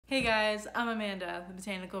Hey guys, I'm Amanda, the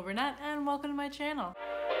Botanical Brunette, and welcome to my channel.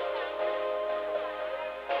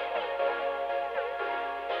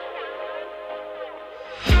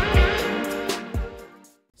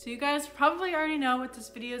 So you guys probably already know what this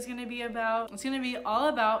video is going to be about. It's going to be all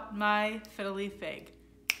about my fiddly fig.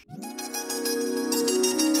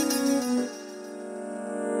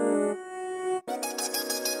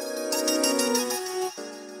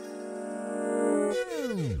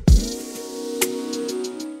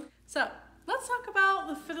 So let's talk about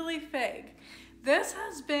the fiddly fig. This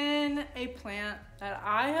has been a plant that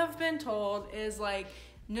I have been told is like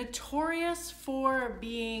notorious for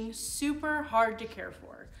being super hard to care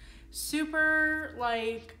for. Super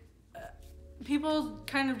like people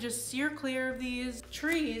kind of just steer clear of these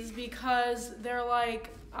trees because they're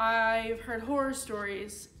like, I've heard horror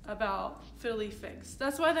stories about fiddly figs.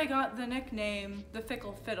 That's why they got the nickname the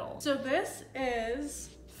fickle fiddle. So this is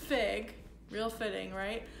fig, real fitting,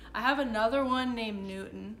 right? I have another one named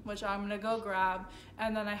Newton, which I'm gonna go grab,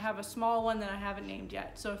 and then I have a small one that I haven't named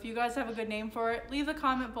yet. So if you guys have a good name for it, leave a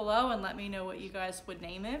comment below and let me know what you guys would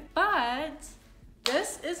name it. But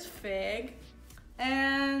this is Fig,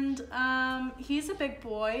 and he's a big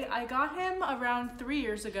boy. I got him around 3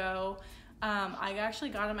 years ago. I actually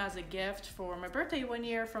got him as a gift for my birthday one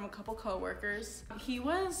year from a couple coworkers. He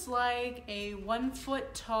was like a 1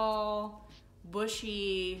 foot tall,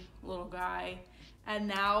 bushy little guy. And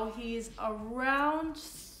now he's around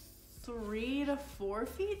 3 to 4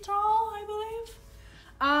 feet tall, I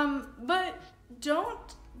believe. But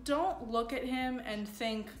don't look at him and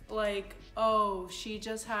think like, oh, she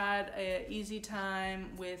just had an easy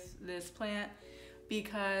time with this plant,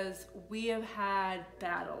 because we have had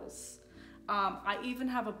battles. I even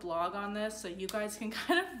have a blog on this, so you guys can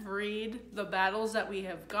kind of read the battles that we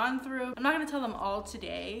have gone through. I'm not gonna tell them all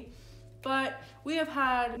today, but we have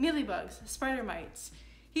had mealybugs, spider mites.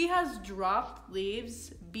 He has dropped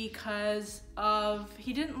leaves because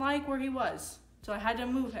he didn't like where he was, so I had to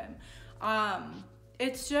move him.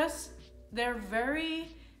 It's just, they're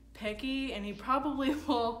very picky, and he probably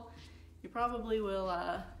will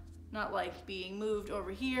not like being moved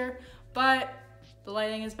over here, but the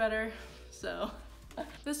lighting is better, so.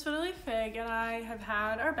 This fiddly fig and I have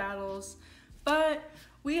had our battles, but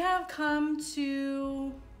we have come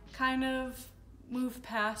to kind of move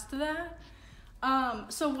past that.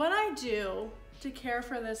 So what I do to care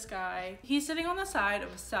for this guy, he's sitting on the side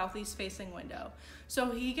of a southeast facing window.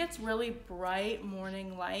 So he gets really bright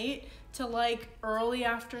morning light to like early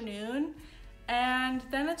afternoon, and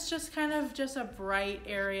then it's just kind of just a bright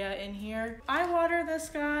area in here. I water this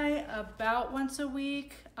guy about once a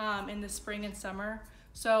week in the spring and summer.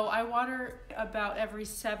 So I water about every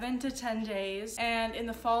 7 to 10 days, and in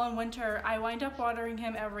the fall and winter, I wind up watering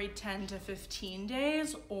him every 10 to 15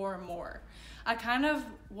 days or more. I kind of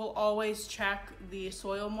will always check the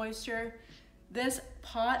soil moisture. This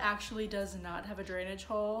pot actually does not have a drainage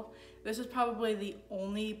hole. This is probably the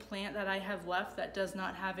only plant that I have left that does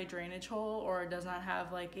not have a drainage hole, or does not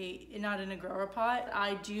have like not in a grower pot.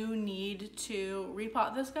 I do need to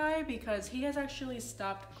repot this guy because he has actually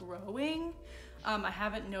stopped growing. I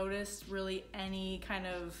haven't noticed really any kind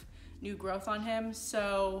of new growth on him,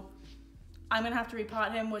 so I'm gonna have to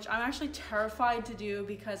repot him, which I'm actually terrified to do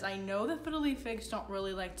because I know that fiddly figs don't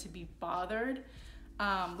really like to be bothered.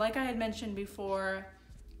 Like I had mentioned before,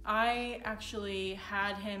 I actually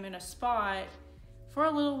had him in a spot for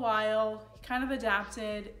a little while, he kind of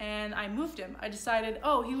adapted, and I moved him. I decided,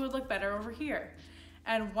 oh, he would look better over here.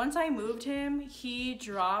 And once I moved him, he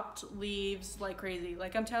dropped leaves like crazy.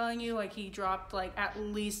 Like I'm telling you, like he dropped like at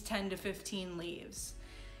least 10 to 15 leaves.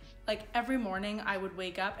 Like every morning I would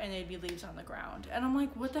wake up and there'd be leaves on the ground. And I'm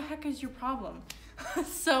like, what the heck is your problem?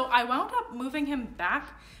 So I wound up moving him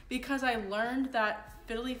back because I learned that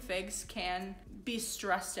fiddly figs can be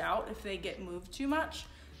stressed out if they get moved too much.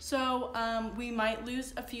 So we might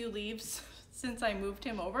lose a few leaves since I moved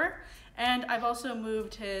him over. And I've also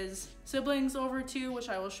moved his siblings over too, which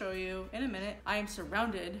I will show you in a minute. I am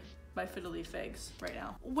surrounded by fiddly figs right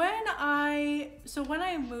now. When I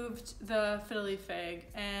moved the fiddly fig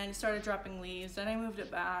and started dropping leaves, then I moved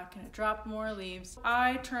it back and it dropped more leaves.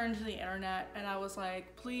 I turned to the internet and I was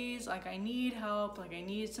like, please, like I need help, like I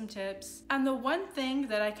need some tips. And the one thing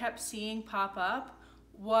that I kept seeing pop up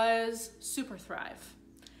was Super Thrive.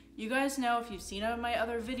 You guys know, if you've seen my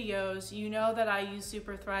other videos, you know that I use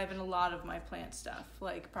Super Thrive in a lot of my plant stuff,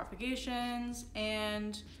 like propagations,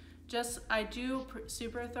 and just I do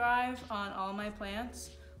Super Thrive on all my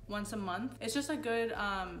plants once a month. It's just a good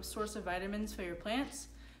source of vitamins for your plants.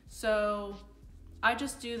 So I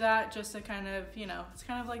just do that just to kind of, you know, it's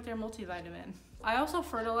kind of like their multivitamin. I also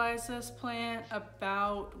fertilize this plant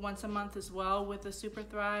about once a month as well with the Super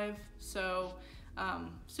Thrive. So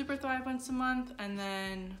Super Thrive once a month and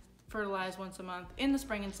then fertilize once a month in the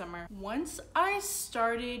spring and summer. Once I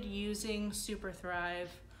started using Super Thrive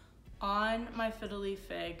on my fiddle leaf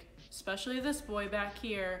fig, especially this boy back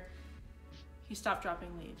here, he stopped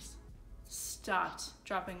dropping leaves. Stopped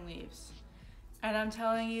dropping leaves. And I'm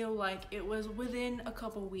telling you, like, it was within a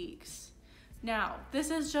couple weeks. Now, this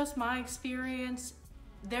is just my experience.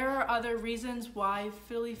 There are other reasons why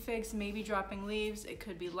fiddle leaf figs may be dropping leaves. It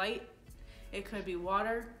could be light, it could be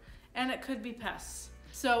water, and it could be pests.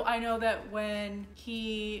 So I know that when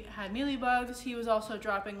he had mealybugs, he was also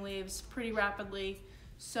dropping leaves pretty rapidly.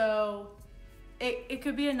 So it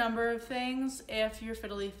could be a number of things if your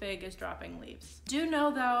fiddle leaf fig is dropping leaves. Do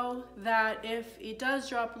know though that if it does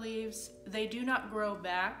drop leaves, they do not grow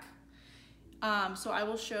back. So I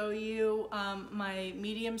will show you my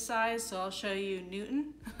medium size. So I'll show you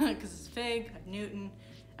Newton, because it's fig, Newton,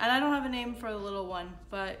 and I don't have a name for the little one,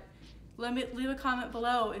 but leave a comment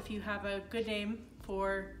below if you have a good name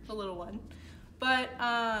for the little one. But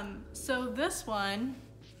so this one,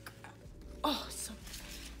 oh, it's so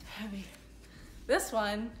heavy. This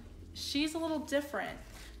one, she's a little different.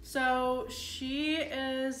 So she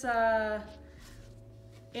is in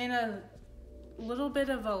a little bit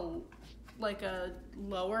of a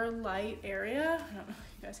lower light area. I don't know,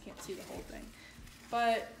 you guys can't see the whole thing,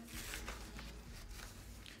 but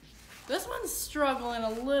this one's struggling a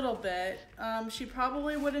little bit. She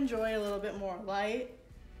probably would enjoy a little bit more light,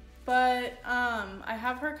 but I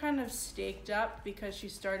have her kind of staked up because she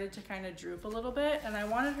started to kind of droop a little bit, and I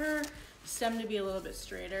wanted her stem to be a little bit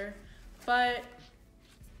straighter, but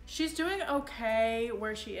she's doing okay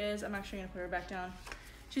where she is. I'm actually gonna put her back down.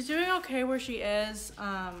 She's doing okay where she is.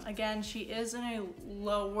 Again, she is in a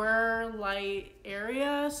lower light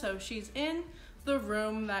area, so she's in the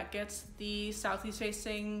room that gets the southeast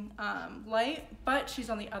facing light, but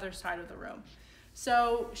she's on the other side of the room.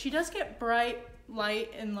 So she does get bright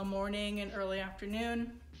light in the morning and early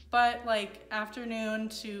afternoon, but like afternoon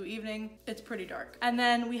to evening, it's pretty dark. And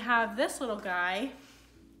then we have this little guy.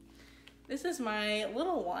 This is my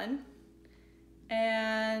little one.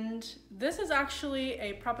 And this is actually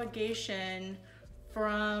a propagation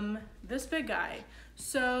from this big guy.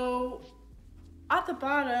 So at the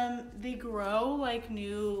bottom, they grow like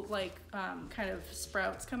new, kind of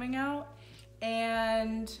sprouts coming out.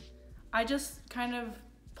 And I just kind of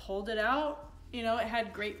pulled it out. You know, it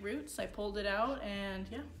had great roots. I pulled it out, and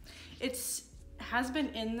yeah, has been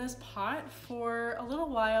in this pot for a little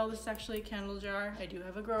while. This is actually a candle jar. I do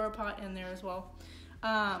have a grower pot in there as well.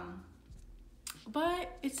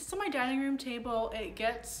 But it sits on my dining room table. It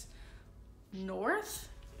gets north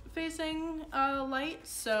facing light,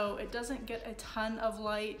 so it doesn't get a ton of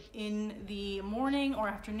light in the morning or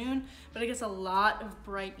afternoon, but it gets a lot of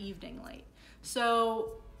bright evening light.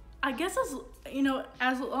 So I guess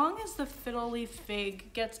as long as the fiddle leaf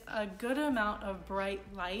fig gets a good amount of bright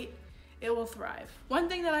light, it will thrive. One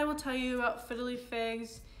thing that I will tell you about fiddle leaf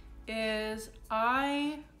figs is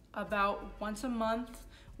I, about once a month,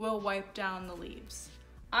 will wipe down the leaves.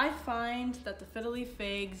 I find that the fiddle leaf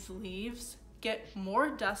fig's leaves get more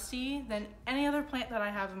dusty than any other plant that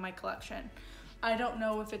I have in my collection. I don't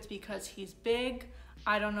know if it's because he's big.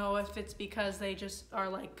 I don't know if it's because they just are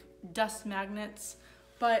like dust magnets.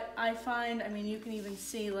 But I find, I mean, you can even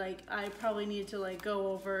see, like, I probably need to like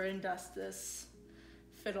go over and dust this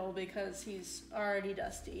fiddle because he's already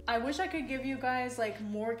dusty. I wish I could give you guys like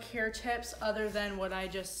more care tips other than what I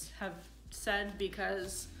just have said,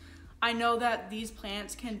 because I know that these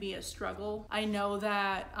plants can be a struggle. I know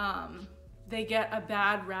that they get a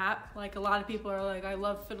bad rap. Like, a lot of people are like, I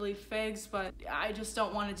love fiddle leaf figs, but I just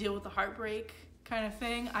don't want to deal with the heartbreak kind of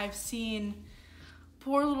thing. I've seen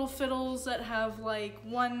poor little fiddles that have like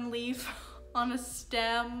one leaf on a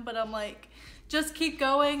stem, but I'm like, just keep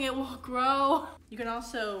going, it will grow. You can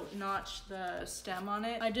also notch the stem on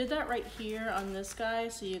it. I did that right here on this guy,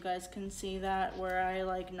 so you guys can see that where I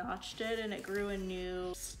like notched it and it grew a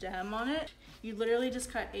new stem on it. You literally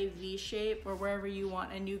just cut a V shape or wherever you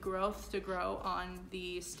want a new growth to grow on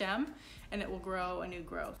the stem, and it will grow a new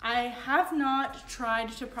growth. I have not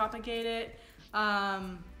tried to propagate it.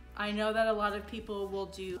 I know that a lot of people will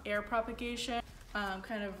do air propagation,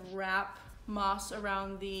 kind of wrap moss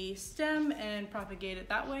around the stem and propagate it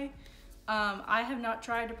that way. I have not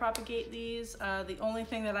tried to propagate these. The only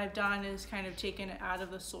thing that I've done is kind of taken it out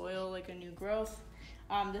of the soil, like a new growth.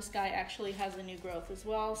 This guy actually has a new growth as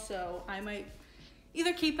well, so I might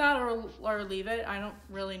either keep that or leave it. I don't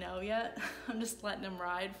really know yet. I'm just letting him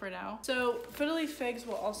ride for now. So fiddle leaf figs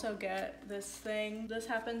will also get this thing. This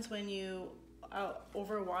happens when you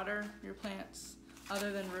overwater your plants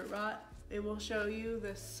other than root rot, it will show you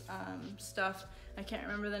this stuff. I can't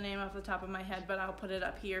remember the name off the top of my head, but I'll put it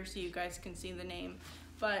up here so you guys can see the name.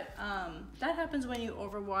 But that happens when you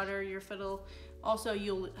overwater your fiddle. Also,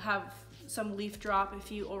 you'll have some leaf drop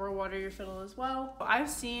if you overwater your fiddle as well. I've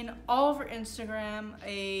seen all over Instagram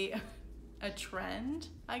a trend,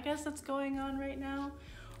 I guess, that's going on right now,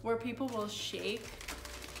 where people will shake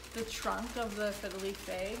the trunk of the fiddly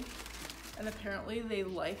fig, and apparently they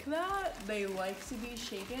like that. They like to be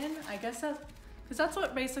shaken. I guess that's because that's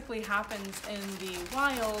what basically happens in the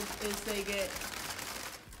wild, is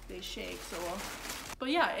they shake. So, but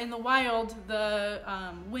yeah, in the wild, the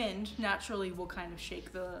wind naturally will kind of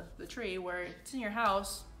shake the tree. Where it's in your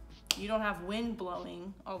house, you don't have wind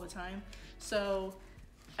blowing all the time. So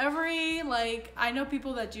I know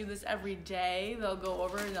people that do this every day. They'll go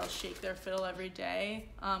over and they'll shake their fiddle every day.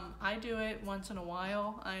 I do it once in a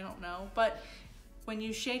while, I don't know. But when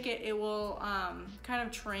you shake it, it will kind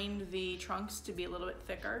of train the trunks to be a little bit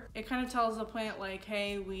thicker. It kind of tells the plant like,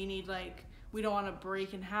 hey, we don't want to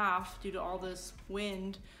break in half due to all this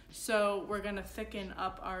wind. So we're gonna thicken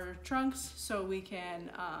up our trunks so we can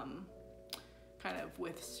kind of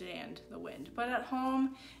withstand the wind. But at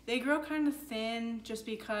home, they grow kind of thin just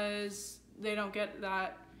because they don't get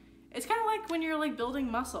that. It's kind of like when you're like building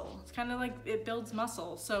muscle. It's kind of like it builds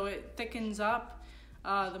muscle, so it thickens up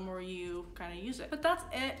the more you kind of use it. But that's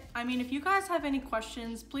it. I mean, if you guys have any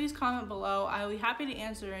questions, please comment below. I'll be happy to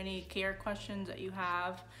answer any care questions that you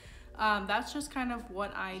have. That's just kind of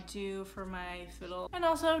what I do for my fiddle. And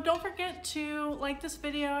also, don't forget to like this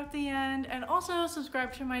video at the end, and also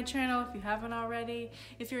subscribe to my channel if you haven't already.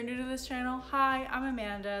 If you're new to this channel, hi, I'm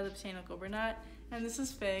Amanda, the Botanical Brunette, and this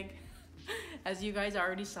is Fig, as you guys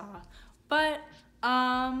already saw. But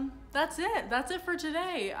that's it. That's it for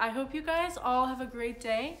today. I hope you guys all have a great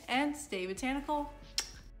day and stay botanical.